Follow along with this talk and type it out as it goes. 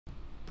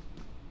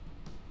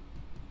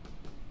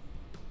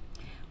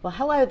Well,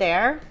 hello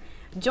there.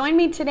 Join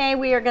me today.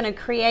 We are going to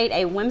create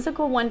a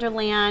whimsical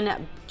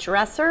Wonderland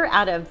dresser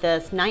out of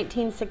this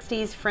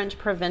 1960s French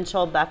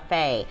provincial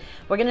buffet.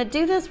 We're going to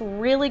do this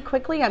really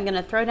quickly. I'm going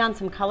to throw down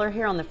some color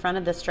here on the front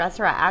of this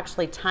dresser. I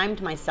actually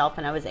timed myself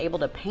and I was able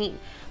to paint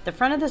the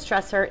front of this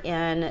dresser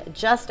in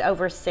just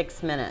over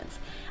 6 minutes.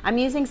 I'm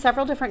using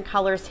several different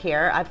colors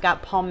here. I've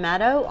got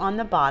palmetto on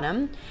the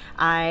bottom.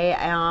 I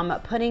am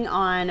putting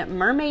on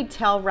mermaid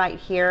tail right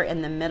here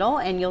in the middle,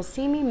 and you'll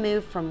see me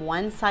move from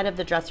one side of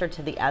the dresser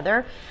to the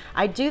other.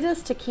 I do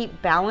this to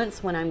keep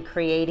balance when I'm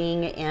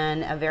creating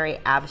in a very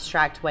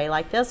abstract way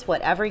like this.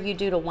 Whatever you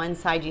do to one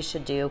side, you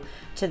should do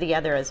to the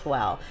other as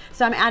well.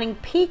 So I'm adding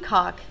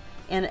peacock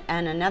and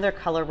another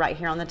color right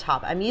here on the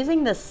top. I'm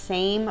using the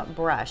same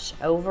brush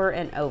over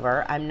and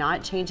over. I'm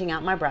not changing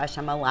out my brush.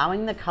 I'm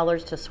allowing the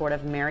colors to sort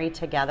of marry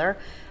together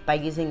by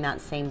using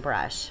that same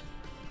brush.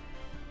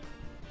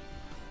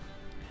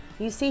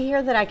 You see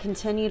here that I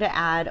continue to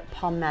add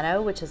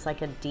palmetto, which is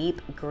like a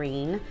deep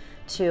green,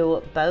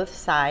 to both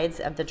sides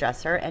of the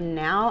dresser, and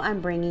now I'm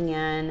bringing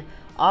in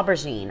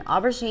aubergine.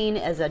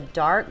 Aubergine is a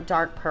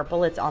dark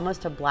purple. It's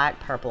almost a black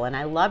purple, and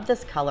I love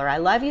this color. I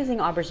love using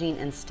aubergine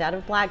instead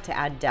of black to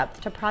add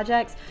depth to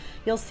projects.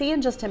 You'll see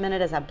in just a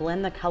minute as I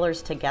blend the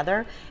colors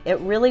together, it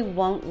really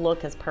won't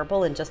look as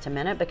purple in just a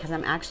minute because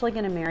I'm actually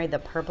going to marry the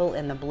purple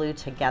and the blue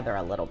together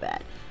a little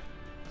bit.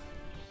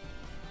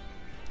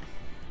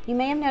 You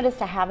may have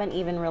noticed I haven't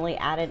even really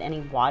added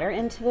any water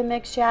into the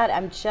mix yet.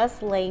 I'm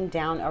just laying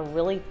down a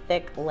really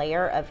thick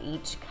layer of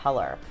each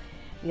color.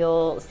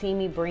 You'll see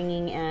me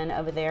bringing in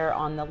over there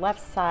on the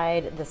left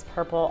side this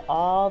purple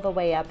all the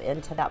way up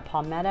into that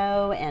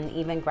palmetto, and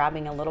even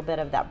grabbing a little bit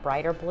of that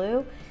brighter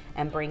blue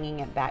and bringing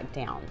it back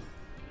down.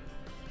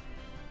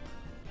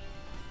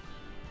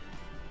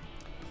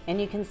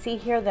 And you can see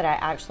here that I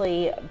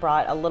actually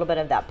brought a little bit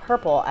of that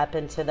purple up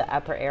into the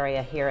upper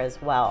area here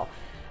as well.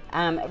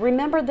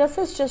 Remember, this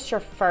is just your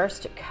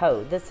first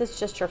coat. This is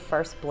just your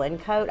first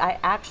blend coat. I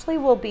actually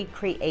will be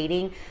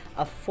creating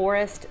a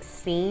forest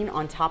scene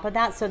on top of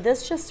that. So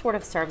this just sort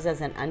of serves as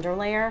an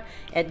underlayer.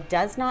 It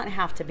does not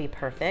have to be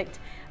perfect,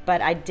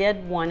 but I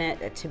did want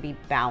it to be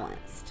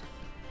balanced.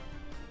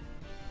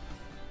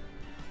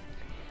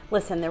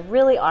 Listen, there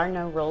really are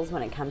no rules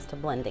when it comes to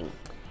blending.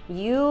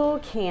 You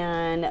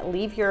can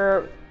leave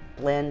your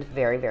blend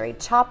very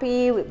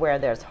choppy where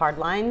there's hard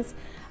lines.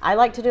 I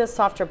like to do a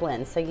softer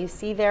blend. So you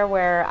see there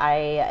where I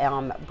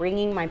am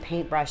bringing my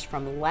paintbrush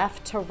from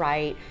left to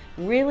right,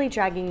 really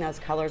dragging those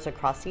colors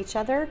across each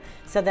other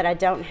so that I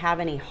don't have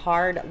any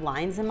hard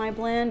lines in my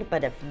blend.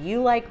 But if you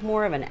like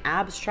more of an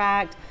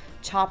abstract,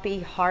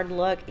 choppy, hard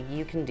look,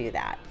 you can do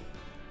that.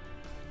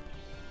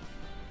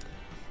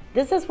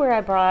 This is where I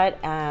brought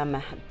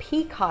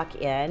peacock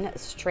in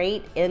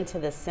straight into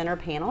the center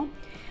panel.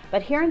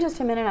 But here in just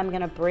a minute, I'm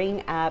going to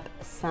bring up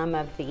some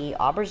of the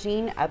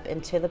aubergine up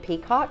into the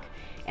peacock,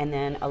 and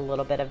then a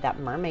little bit of that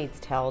mermaid's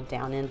tail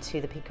down into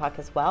the peacock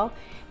as well.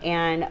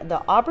 And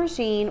the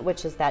aubergine,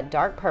 which is that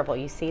dark purple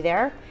you see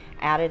there,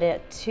 added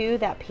it to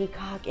that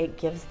peacock. It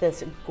gives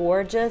this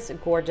gorgeous,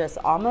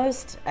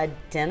 almost a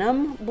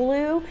denim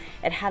blue.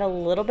 It had a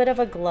little bit of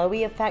a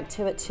glowy effect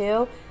to it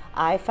too.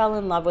 I fell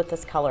in love with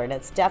this color, and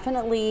it's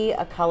definitely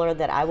a color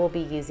that I will be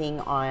using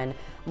on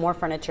more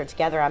furniture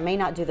together. I may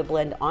not do the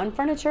blend on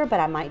furniture, but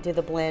I might do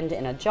the blend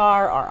in a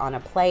jar or on a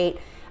plate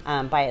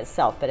by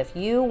itself. But if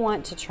you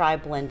want to try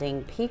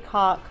blending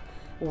peacock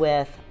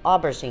with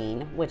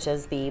aubergine, which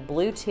is the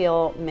blue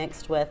teal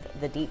mixed with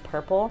the deep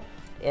purple,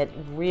 it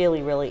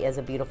really is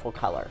a beautiful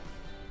color.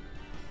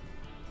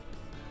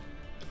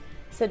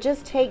 So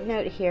just take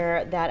note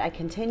here that I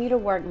continue to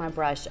work my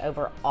brush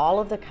over all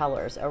of the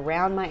colors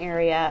around my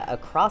area,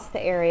 across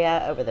the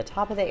area, over the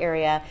top of the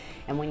area.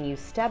 And when you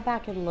step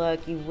back and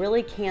look, you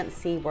really can't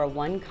see where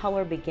one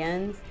color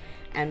begins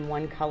and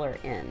one color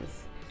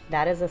ends.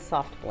 That is a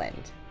soft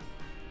blend.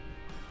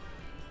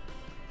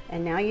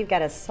 And now you've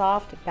got a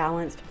soft,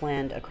 balanced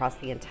blend across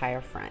the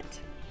entire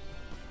front.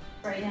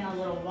 Spray in a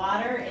little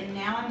water, and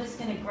now I'm just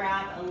going to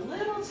grab a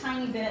little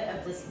tiny bit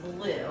of this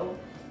blue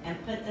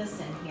and put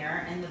this in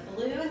here, and the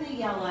blue and the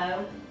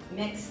yellow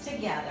mix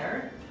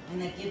together,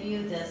 and they give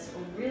you this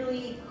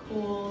really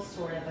cool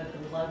sort of a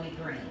glowy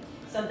green.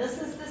 So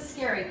this is the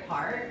scary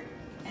part,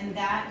 and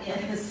that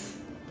is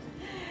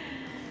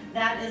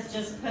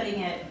just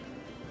putting it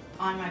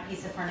on my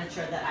piece of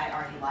furniture that I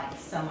already like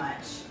so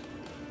much.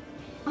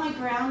 My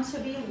ground to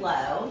be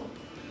low,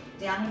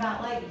 down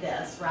about like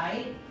this,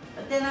 right?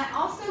 But then I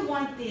also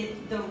want the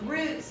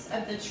roots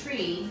of the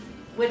tree,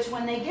 which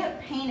when they get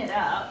painted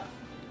up,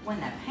 when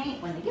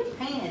they get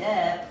painted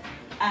up,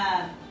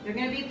 they're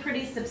going to be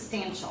pretty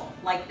substantial,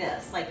 like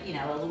this, like, you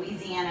know, a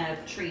Louisiana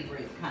tree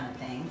root kind of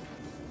thing.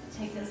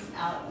 Take this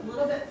out a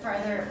little bit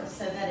further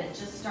so that it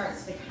just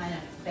starts to kind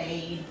of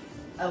fade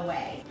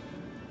away.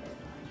 Get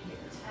my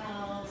paper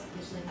towels,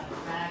 usually have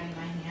a rag in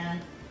my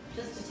hand,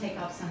 just to take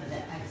off some of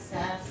the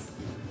excess.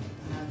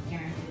 I'm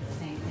going to do the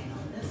same thing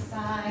on this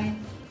side.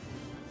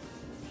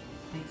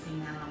 Mixing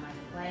that on my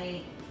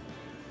plate.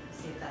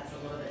 See if that's a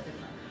little bit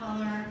different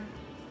color.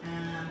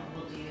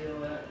 We'll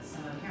do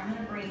some of here. I'm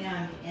going to bring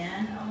them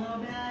in a little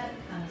bit,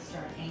 kind of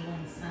start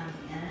angling some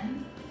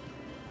in.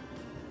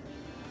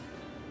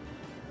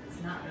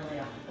 It's not really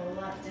a whole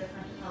lot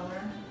different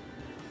color.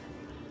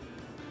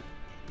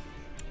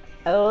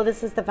 Oh,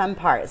 this is the fun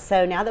part.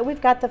 So now that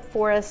we've got the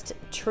forest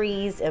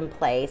trees in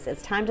place,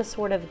 it's time to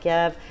sort of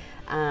give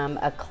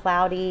a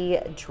cloudy,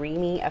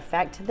 dreamy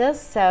effect to this.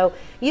 So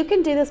you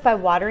can do this by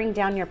watering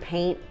down your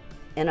paint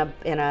in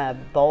a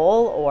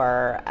bowl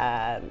or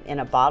in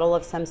a bottle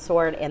of some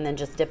sort, and then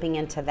just dipping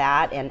into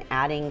that and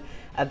adding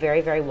a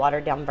very, very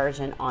watered down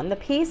version on the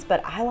piece.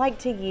 But I like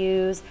to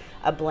use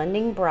a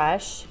blending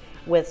brush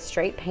with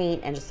straight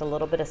paint and just a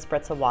little bit of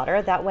spritz of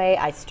water. That way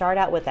I start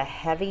out with a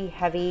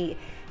heavy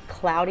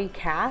cloudy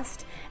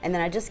cast, and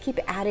then I just keep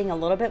adding a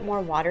little bit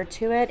more water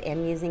to it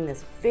and using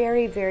this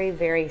very, very,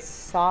 very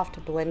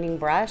soft blending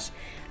brush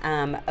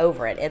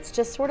over it. It's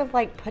just sort of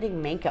like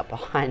putting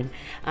makeup on.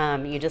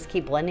 You just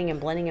keep blending and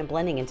blending and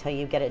blending until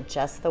you get it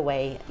just the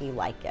way you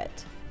like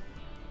it.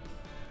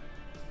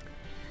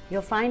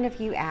 You'll find if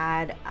you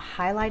add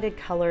highlighted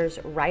colors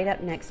right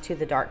up next to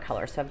the dark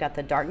color. So I've got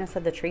the darkness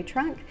of the tree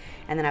trunk,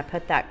 and then I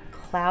put that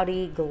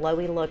cloudy,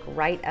 glowy look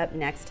right up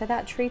next to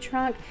that tree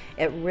trunk.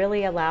 It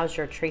really allows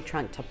your tree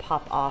trunk to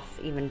pop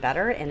off even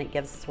better, and it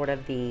gives sort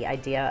of the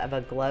idea of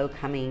a glow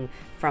coming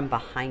from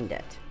behind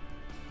it.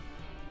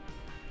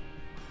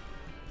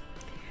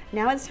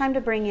 Now it's time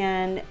to bring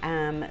in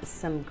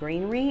some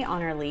greenery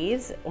on our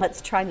leaves.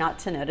 Let's try not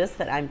to notice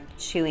that I'm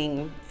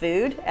chewing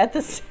food at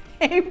the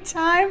same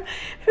time.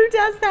 Who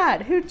does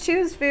that? Who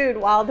chews food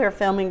while they're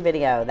filming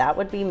video? That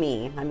would be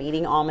me. I'm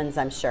eating almonds,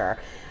 I'm sure.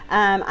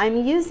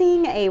 I'm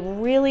using a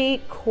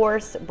really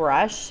coarse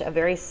brush, a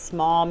very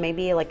small,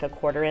 maybe like a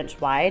 1/4 inch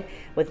wide,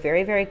 with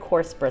very, very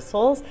coarse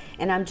bristles.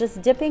 And I'm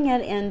just dipping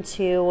it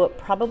into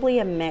probably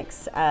a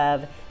mix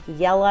of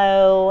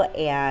yellow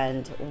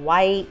and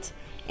white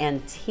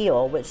and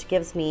teal, which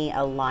gives me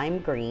a lime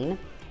green.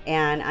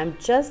 And I'm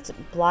just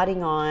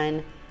blotting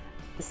on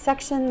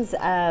sections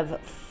of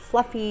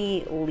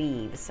fluffy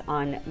leaves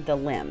on the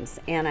limbs,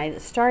 and I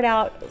start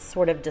out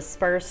sort of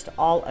dispersed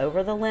all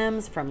over the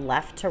limbs from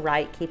left to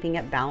right, keeping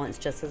it balanced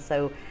just as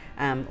though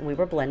we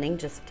were blending,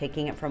 just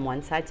taking it from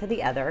one side to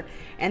the other,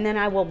 and then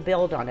I will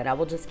build on it. I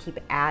will just keep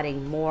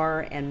adding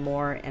more and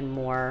more and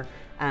more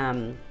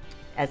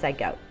as I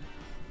go.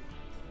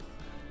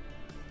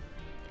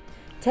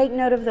 Take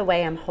note of the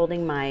way I'm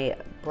holding my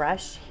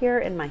brush here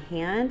in my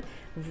hand.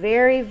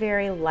 Very,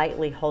 very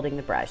lightly holding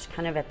the brush,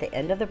 kind of at the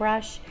end of the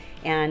brush,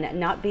 and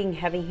not being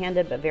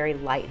heavy-handed, but very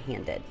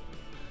light-handed.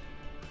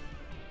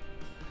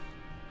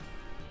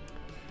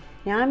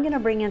 Now I'm going to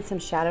bring in some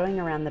shadowing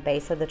around the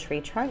base of the tree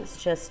trunks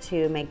just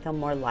to make them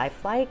more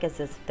lifelike, as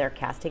if they're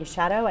casting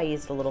shadow. I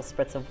used a little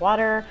spritz of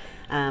water,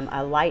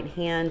 a light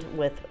hand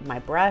with my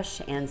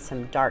brush, and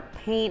some dark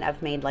paint.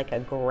 I've made like a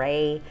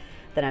gray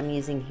that I'm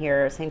using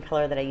here, same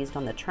color that I used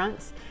on the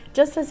trunks,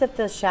 just as if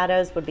the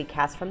shadows would be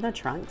cast from the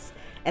trunks.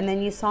 And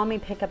then you saw me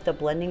pick up the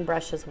blending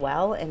brush as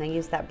well, and I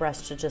used that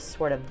brush to just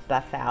sort of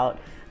buff out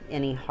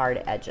any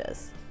hard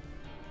edges.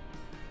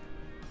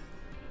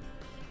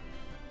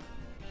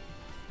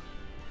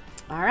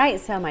 All right,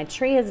 so my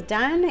tree is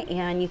done,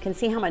 and you can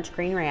see how much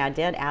greenery I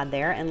did add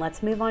there, and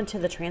let's move on to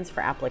the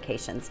transfer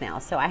applications now.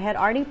 So I had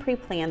already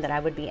pre-planned that I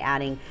would be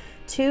adding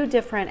 2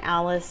 different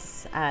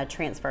Alice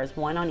transfers,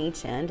 one on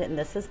each end, and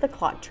this is the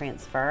clock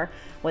transfer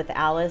with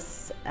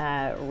Alice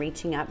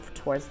reaching up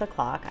towards the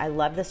clock. I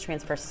love this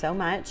transfer so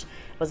much.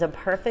 It was a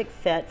perfect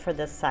fit for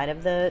this side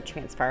of the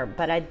transfer,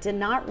 but I did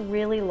not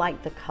really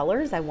like the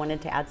colors. I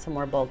wanted to add some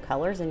more bold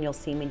colors, and you'll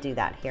see me do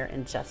that here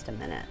in just a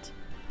minute.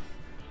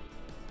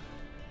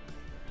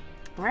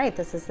 All right,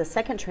 this is the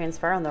second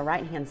transfer on the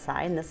right-hand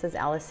side, and this is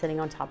Alice sitting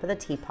on top of the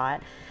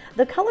teapot.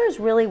 The colors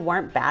really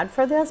weren't bad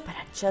for this, but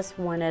I just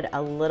wanted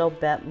a little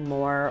bit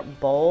more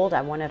bold.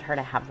 I wanted her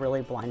to have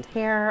really blonde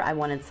hair. I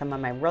wanted some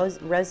of my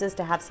roses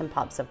to have some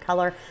pops of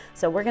color.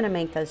 So we're gonna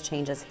make those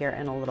changes here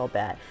in a little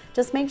bit.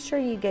 Just make sure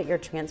you get your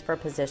transfer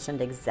positioned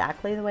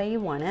exactly the way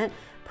you want it.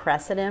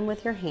 Press it in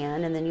with your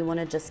hand, and then you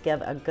wanna just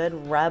give a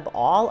good rub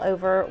all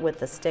over with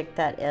the stick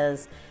that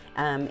is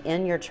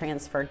in your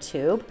transfer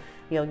tube.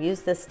 You'll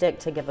use this stick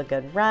to give a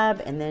good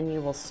rub, and then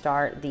you will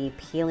start the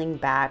peeling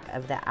back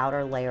of the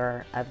outer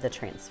layer of the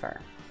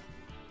transfer.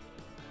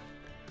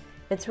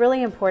 It's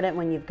really important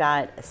when you've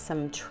got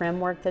some trim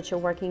work that you're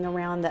working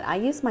around that I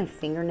use my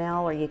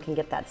fingernail, or you can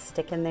get that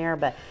stick in there,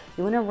 but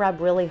you want to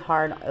rub really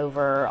hard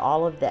over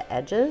all of the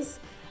edges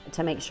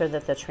to make sure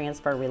that the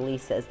transfer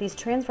releases. These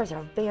transfers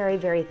are very,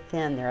 very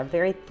thin. They're a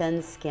very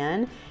thin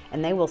skin,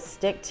 and they will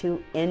stick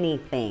to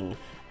anything.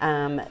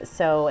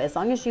 So as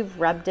long as you've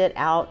rubbed it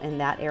out in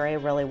that area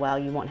really well,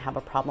 you won't have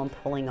a problem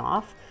pulling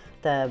off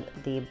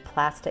the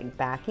plastic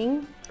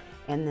backing.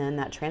 And then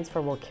that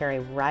transfer will carry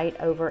right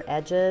over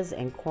edges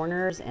and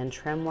corners and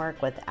trim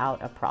work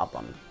without a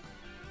problem.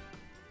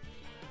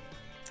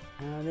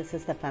 Oh, this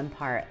is the fun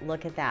part.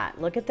 Look at that.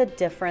 Look at the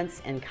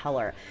difference in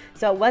color.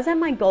 So it wasn't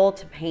my goal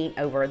to paint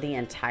over the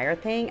entire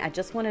thing. I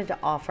just wanted to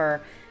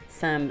offer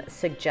some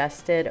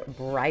suggested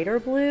brighter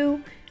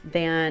blue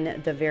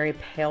than the very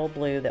pale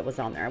blue that was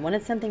on there. I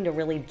wanted something to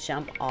really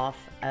jump off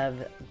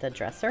of the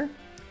dresser.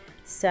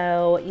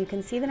 So you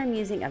can see that I'm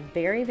using a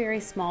very, very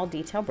small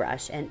detail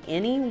brush, and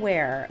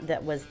anywhere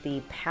that was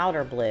the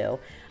powder blue,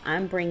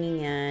 I'm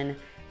bringing in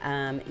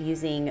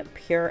using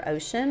Pure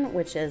Ocean,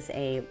 which is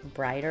a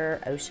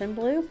brighter ocean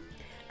blue,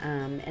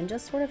 and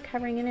just sort of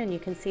covering it in. You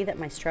can see that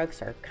my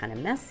strokes are kind of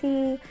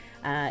messy.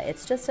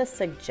 It's just a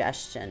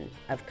suggestion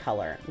of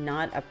color,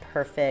 not a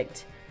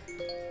perfect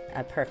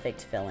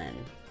fill-in.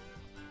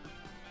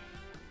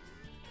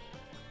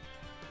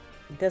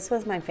 This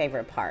was my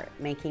favorite part,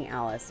 making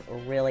Alice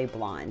really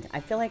blonde. I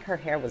feel like her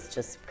hair was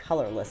just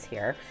colorless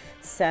here.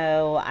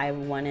 So I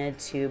wanted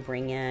to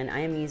bring in, I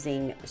am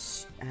using,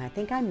 I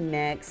think I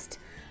mixed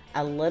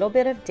a little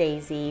bit of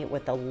Daisy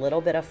with a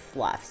little bit of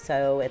Fluff.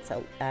 So it's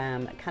a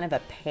kind of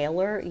a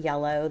paler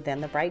yellow than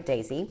the bright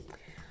Daisy.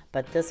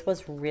 But this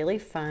was really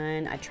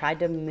fun. I tried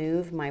to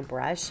move my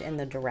brush in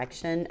the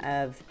direction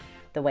of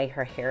the way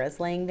her hair is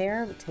laying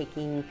there,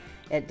 taking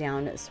it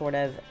down sort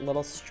of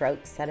little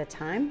strokes at a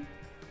time.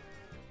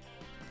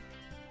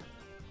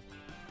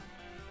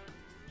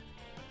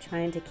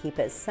 Trying to keep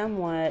it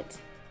somewhat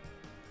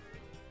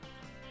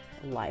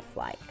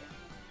lifelike.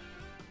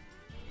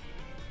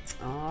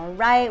 All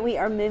right, we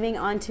are moving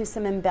on to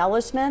some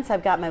embellishments.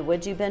 I've got my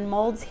Would You Bin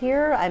molds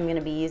here. I'm going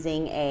to be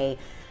using a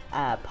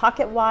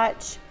pocket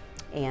watch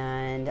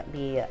and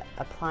be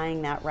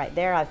applying that right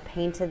there. I've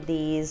painted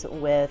these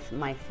with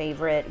my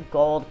favorite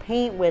gold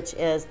paint, which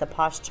is the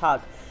Posh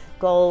Chalk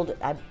Gold.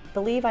 I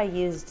believe I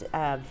used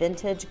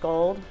vintage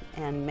gold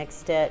and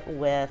mixed it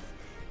with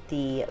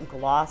the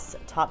gloss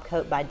top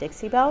coat by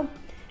Dixie Belle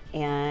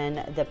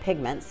and the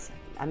pigments.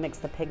 I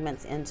mixed the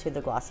pigments into the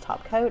gloss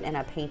top coat, and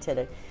I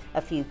painted a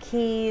few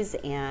keys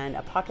and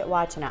a pocket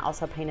watch, and I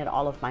also painted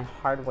all of my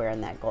hardware in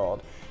that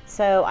gold.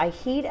 So I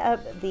heat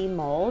up the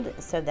mold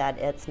so that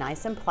it's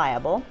nice and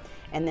pliable,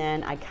 and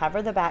then I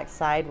cover the back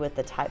side with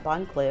the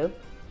Titebond glue,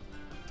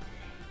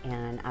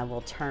 and I will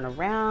turn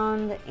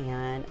around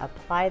and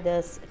apply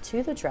this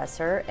to the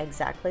dresser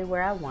exactly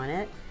where I want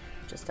it.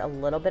 Just a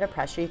little bit of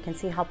pressure. You can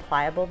see how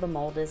pliable the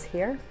mold is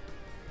here.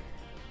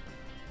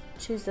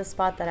 Choose the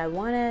spot that I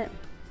want it.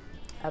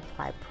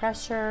 Apply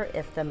pressure.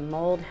 If the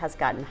mold has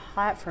gotten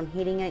hot from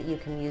heating it, you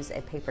can use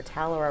a paper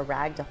towel or a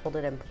rag to hold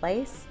it in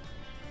place.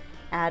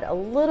 Add a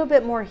little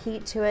bit more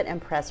heat to it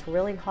and press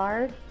really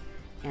hard,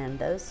 and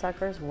those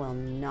suckers will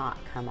not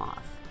come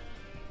off.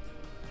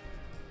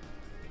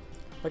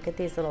 Look at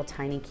these little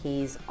tiny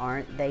keys.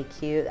 Aren't they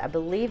cute? I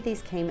believe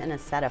these came in a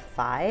set of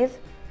 5.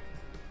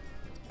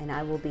 And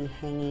I will be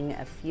hanging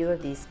a few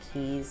of these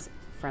keys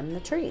from the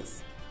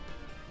trees.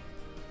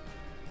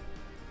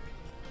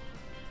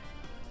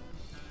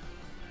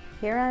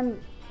 Here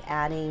I'm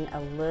adding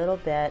a little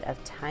bit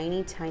of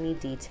tiny, tiny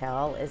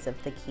detail as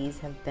if the keys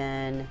have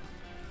been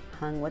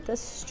hung with a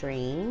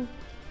string.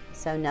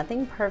 So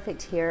nothing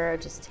perfect here,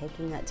 just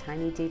taking that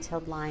tiny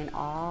detailed line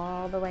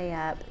all the way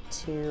up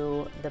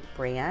to the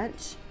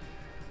branch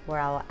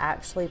where I'll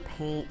actually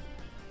paint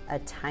a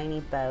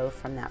tiny bow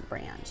from that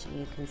branch. And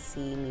you can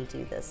see me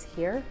do this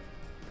here,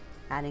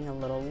 adding a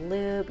little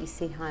loop. You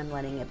see how I'm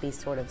letting it be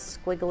sort of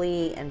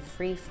squiggly and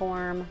free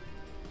form.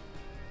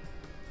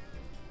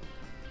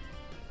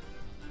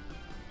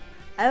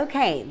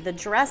 Okay, the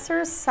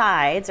dresser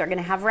sides are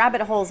gonna have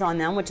rabbit holes on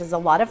them, which is a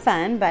lot of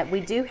fun, but we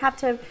do have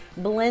to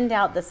blend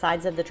out the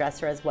sides of the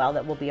dresser as well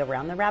that will be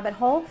around the rabbit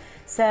hole.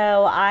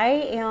 So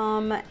I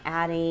am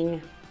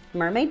adding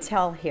mermaid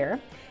tail here,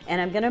 and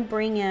I'm gonna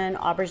bring in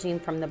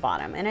aubergine from the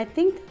bottom. And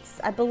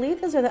I believe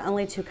those are the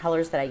only 2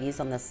 colors that I use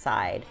on this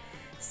side.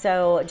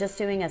 So just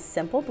doing a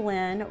simple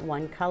blend,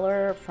 1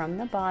 color from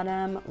the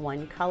bottom,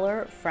 1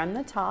 color from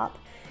the top,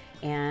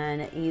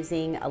 and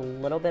using a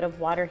little bit of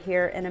water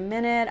here. In a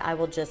minute, I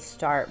will just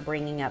start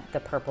bringing up the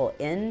purple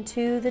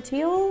into the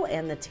teal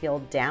and the teal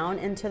down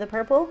into the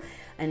purple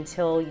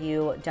until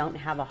you don't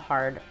have a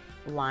hard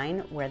line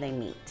where they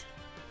meet.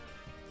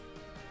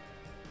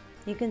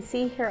 You can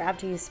see here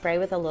after you spray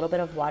with a little bit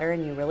of water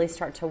and you really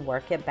start to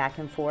work it back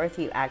and forth,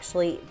 you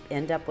actually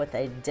end up with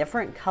a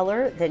different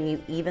color than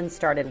you even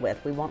started with.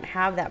 We won't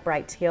have that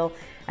bright teal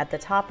at the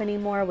top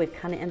anymore. We've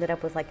kind of ended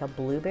up with like a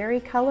blueberry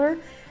color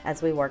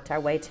as we worked our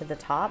way to the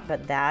top,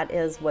 but that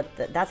is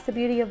that's the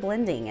beauty of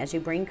blending. As you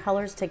bring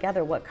colors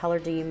together, what color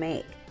do you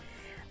make?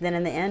 Then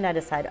in the end, I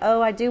decide,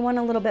 oh, I do want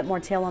a little bit more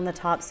tail on the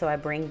top, so I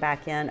bring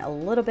back in a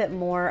little bit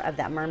more of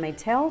that mermaid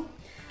tail.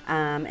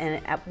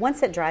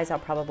 Once it dries, I'll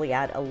probably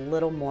add a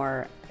little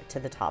more to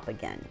the top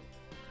again.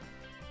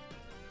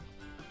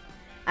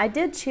 I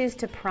did choose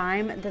to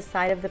prime the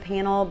side of the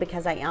panel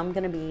because I am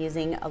going to be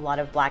using a lot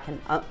of black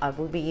and I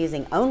will be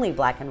using only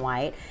black and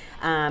white,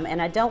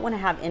 and I don't want to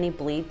have any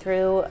bleed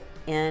through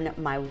in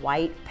my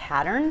white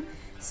pattern.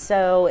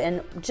 So,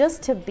 and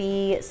just to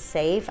be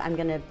safe, I'm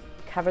going to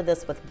cover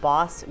this with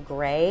Boss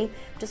Gray.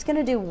 I'm just going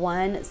to do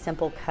 1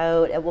 simple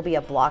coat. It will be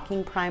a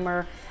blocking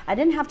primer. I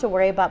didn't have to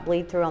worry about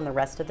bleed through on the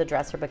rest of the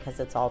dresser because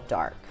it's all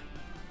dark.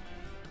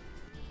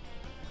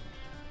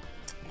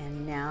 And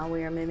Now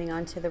we are moving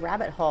on to the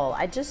rabbit hole.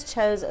 I just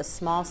chose a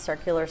small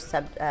circular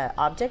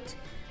object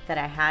that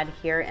I had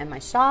here in my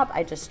shop.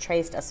 I just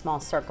traced a small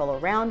circle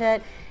around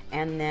it,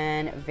 and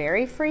then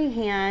very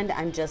freehand,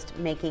 I'm just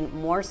making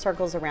more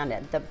circles around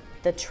it.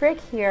 The trick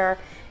here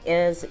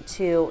is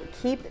to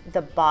keep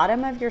the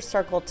bottom of your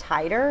circle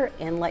tighter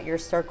and let your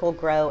circle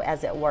grow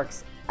as it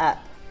works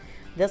up.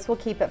 This will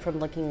keep it from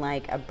looking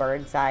like a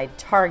bird's eye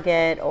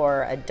target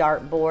or a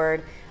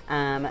dartboard.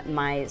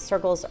 My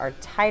circles are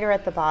tighter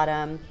at the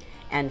bottom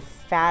and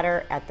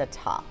fatter at the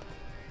top.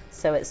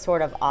 So it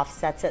sort of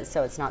offsets it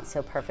so it's not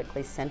so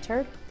perfectly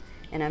centered.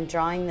 And I'm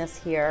drawing this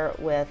here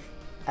with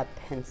a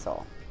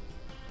pencil.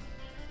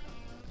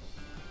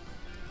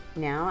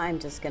 Now I'm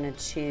just going to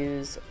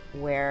choose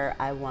where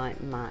I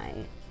want my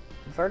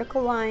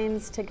vertical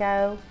lines to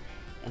go.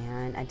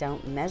 And I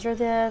don't measure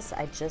this,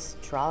 I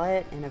just draw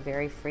it in a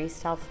very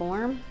freestyle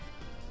form.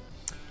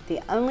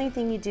 The only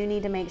thing you do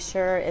need to make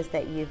sure is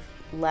that you've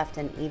left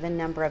an even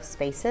number of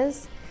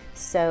spaces,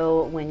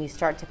 so when you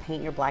start to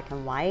paint your black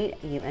and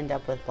white, you end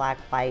up with black,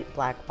 white,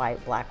 black,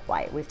 white, black,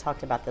 white. We've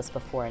talked about this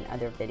before in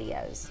other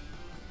videos.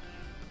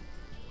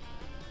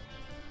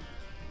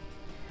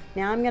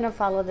 Now I'm going to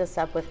follow this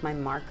up with my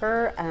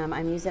marker.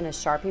 I'm using a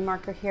Sharpie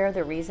marker here.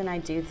 The reason I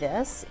do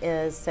this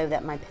is so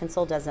that my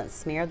pencil doesn't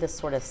smear. This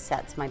sort of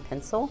sets my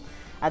pencil.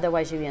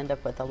 Otherwise you end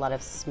up with a lot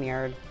of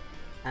smeared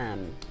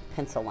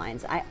pencil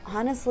lines. I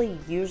honestly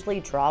usually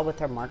draw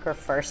with a marker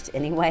first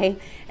anyway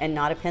and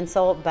not a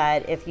pencil,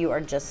 but if you are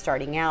just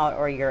starting out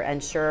or you're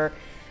unsure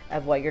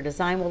of what your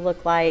design will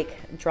look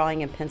like,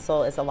 drawing in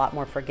pencil is a lot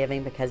more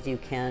forgiving because you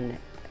can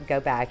go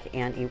back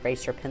and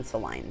erase your pencil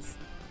lines.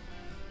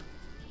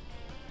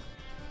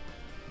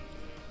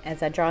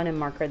 As I draw in a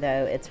marker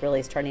though, it's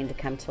really starting to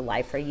come to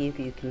life for you.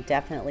 You can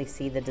definitely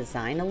see the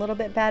design a little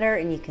bit better,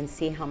 and you can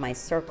see how my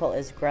circle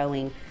is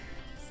growing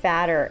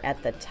fatter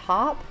at the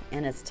top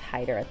and is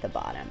tighter at the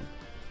bottom.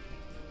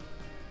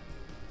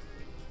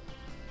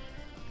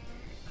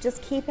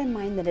 Just keep in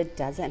mind that it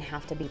doesn't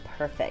have to be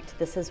perfect.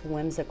 This is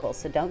whimsical,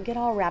 so don't get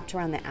all wrapped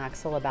around the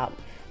axle about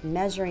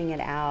measuring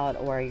it out,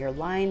 or your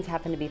lines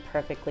happen to be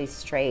perfectly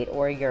straight,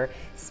 or your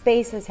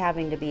spaces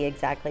having to be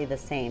exactly the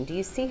same. Do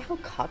you see how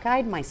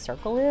cockeyed my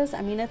circle is?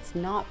 I mean, it's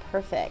not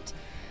perfect,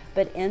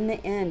 but in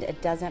the end,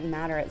 it doesn't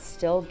matter. It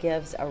still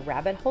gives a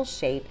rabbit hole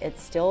shape. It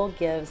still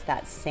gives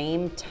that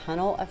same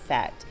tunnel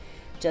effect.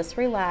 Just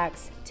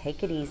relax,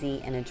 take it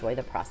easy, and enjoy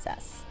the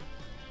process.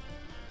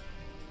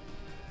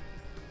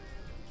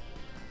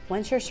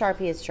 Once your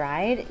Sharpie is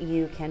dried,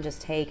 you can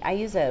just take, I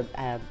use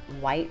a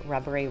white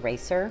rubber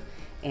eraser,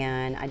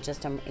 and I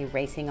just am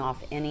erasing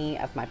off any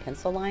of my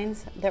pencil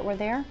lines that were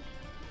there.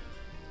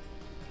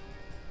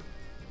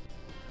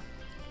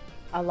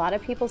 A lot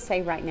of people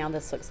say right now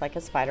this looks like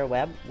a spider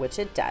web, which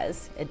it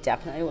does. It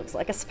definitely looks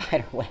like a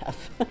spider web.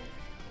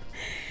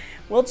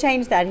 We'll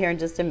change that here in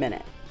just a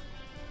minute.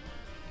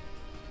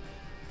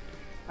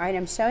 All right,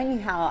 I'm showing you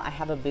how I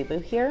have a boo-boo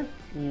here.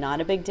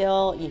 Not a big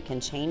deal. You can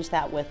change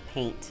that with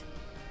paint.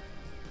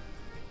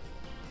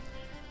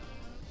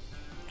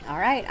 All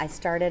right, I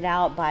started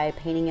out by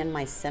painting in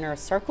my center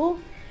circle,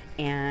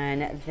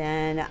 and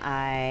then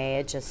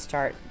I just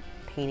start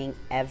painting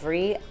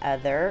every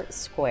other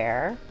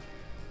square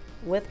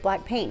with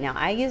black paint. Now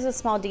I use a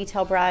small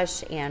detail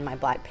brush and my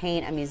black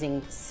paint. I'm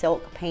using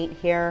silk paint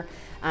here.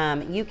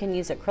 You can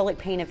use acrylic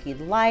paint if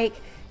you'd like.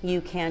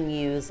 You can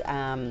use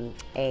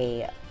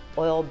a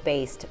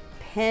oil-based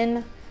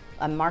pen,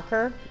 a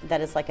marker that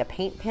is like a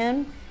paint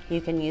pen.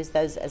 You can use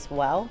those as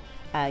well.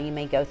 You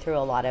may go through a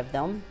lot of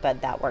them,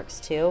 but that works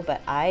too.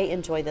 But I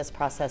enjoy this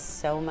process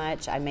so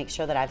much. I make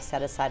sure that I've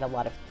set aside a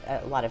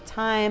lot of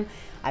time.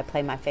 I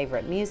play my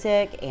favorite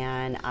music,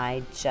 and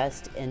I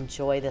just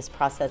enjoy this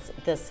process.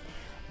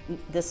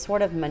 This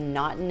sort of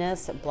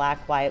monotonous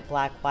black,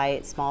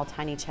 white, small,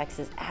 tiny checks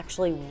is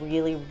actually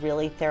really,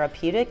 really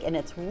therapeutic, and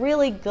it's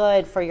really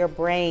good for your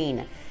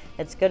brain.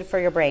 It's good for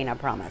your brain, I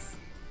promise.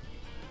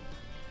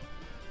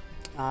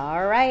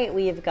 All right,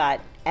 we've got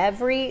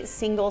every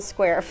single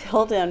square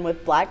filled in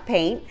with black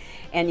paint,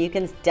 and you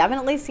can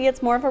definitely see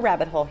it's more of a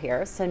rabbit hole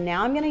here. So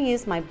now I'm going to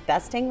use my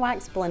Besting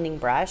Wax blending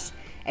brush,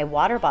 a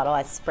water bottle.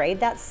 I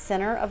sprayed that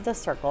center of the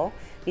circle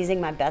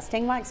using my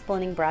Besting Wax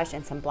blending brush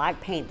and some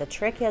black paint. The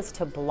trick is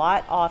to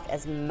blot off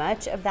as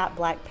much of that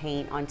black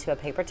paint onto a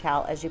paper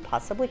towel as you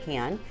possibly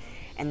can,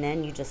 and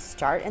then you just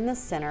start in the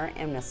center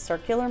in a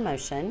circular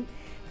motion.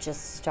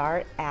 Just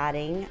start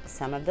adding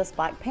some of this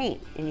black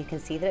paint, and you can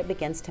see that it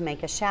begins to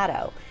make a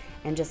shadow,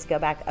 and just go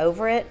back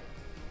over it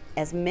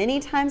as many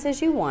times as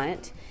you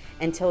want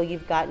until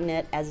you've gotten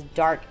it as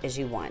dark as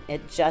you want.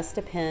 It just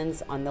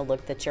depends on the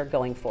look that you're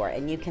going for,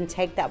 and you can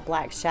take that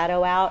black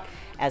shadow out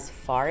as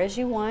far as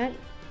you want,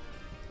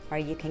 or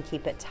you can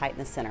keep it tight in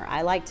the center.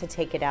 I like to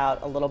take it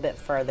out a little bit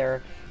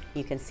further.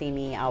 You can see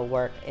me, I'll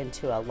work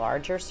into a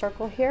larger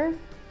circle here.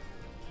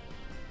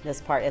 This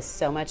part is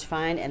so much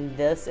fun, and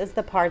this is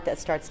the part that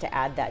starts to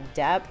add that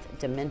depth,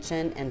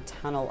 dimension, and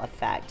tunnel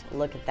effect.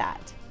 Look at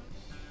that.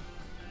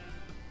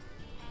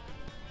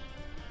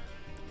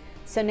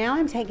 So now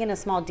I'm taking a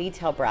small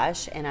detail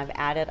brush and I've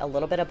added a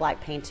little bit of black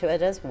paint to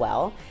it as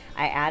well.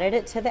 I added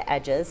it to the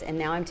edges, and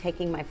now I'm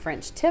taking my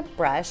French tip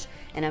brush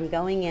and I'm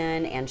going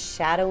in and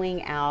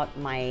shadowing out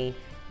my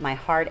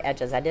hard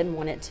edges. I didn't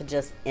want it to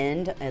just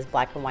end as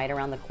black and white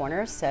around the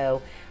corners,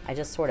 so I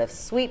just sort of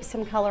sweep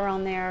some color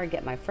on there,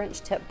 get my French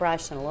tip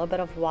brush and a little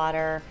bit of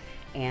water,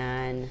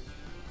 and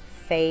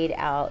fade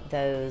out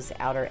those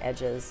outer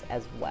edges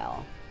as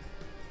well.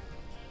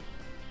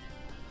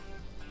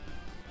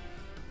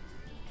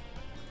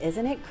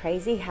 Isn't it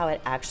crazy how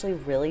it actually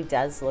really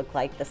does look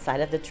like the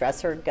side of the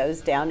dresser goes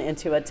down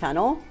into a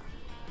tunnel?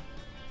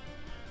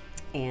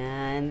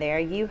 And there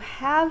you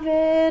have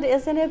it.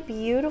 Isn't it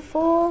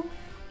beautiful?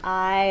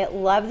 I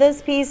love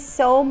this piece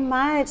so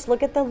much.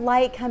 Look at the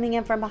light coming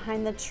in from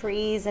behind the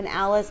trees and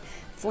Alice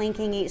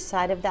flanking each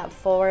side of that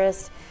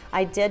forest.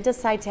 I did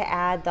decide to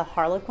add the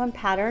Harlequin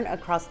pattern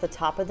across the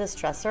top of this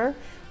dresser,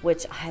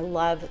 which I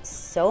love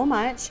so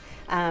much.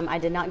 I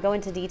did not go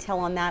into detail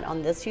on that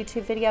on this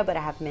YouTube video, but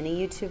I have many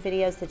YouTube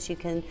videos that you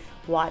can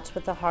watch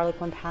with the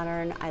Harlequin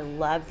pattern. I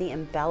love the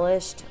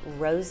embellished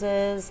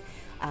roses,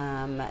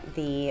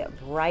 the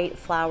bright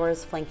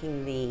flowers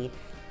flanking the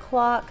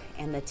clock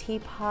and the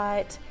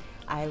teapot.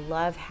 I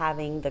love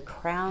having the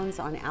crowns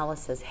on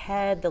Alice's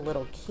head, the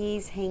little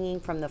keys hanging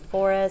from the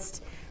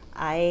forest.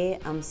 I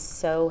am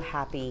so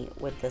happy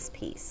with this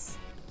piece.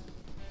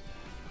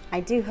 I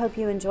do hope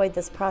you enjoyed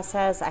this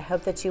process. I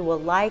hope that you will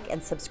like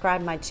and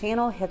subscribe my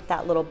channel, hit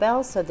that little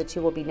bell so that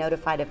you will be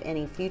notified of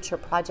any future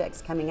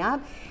projects coming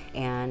up,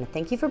 and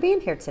thank you for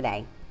being here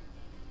today.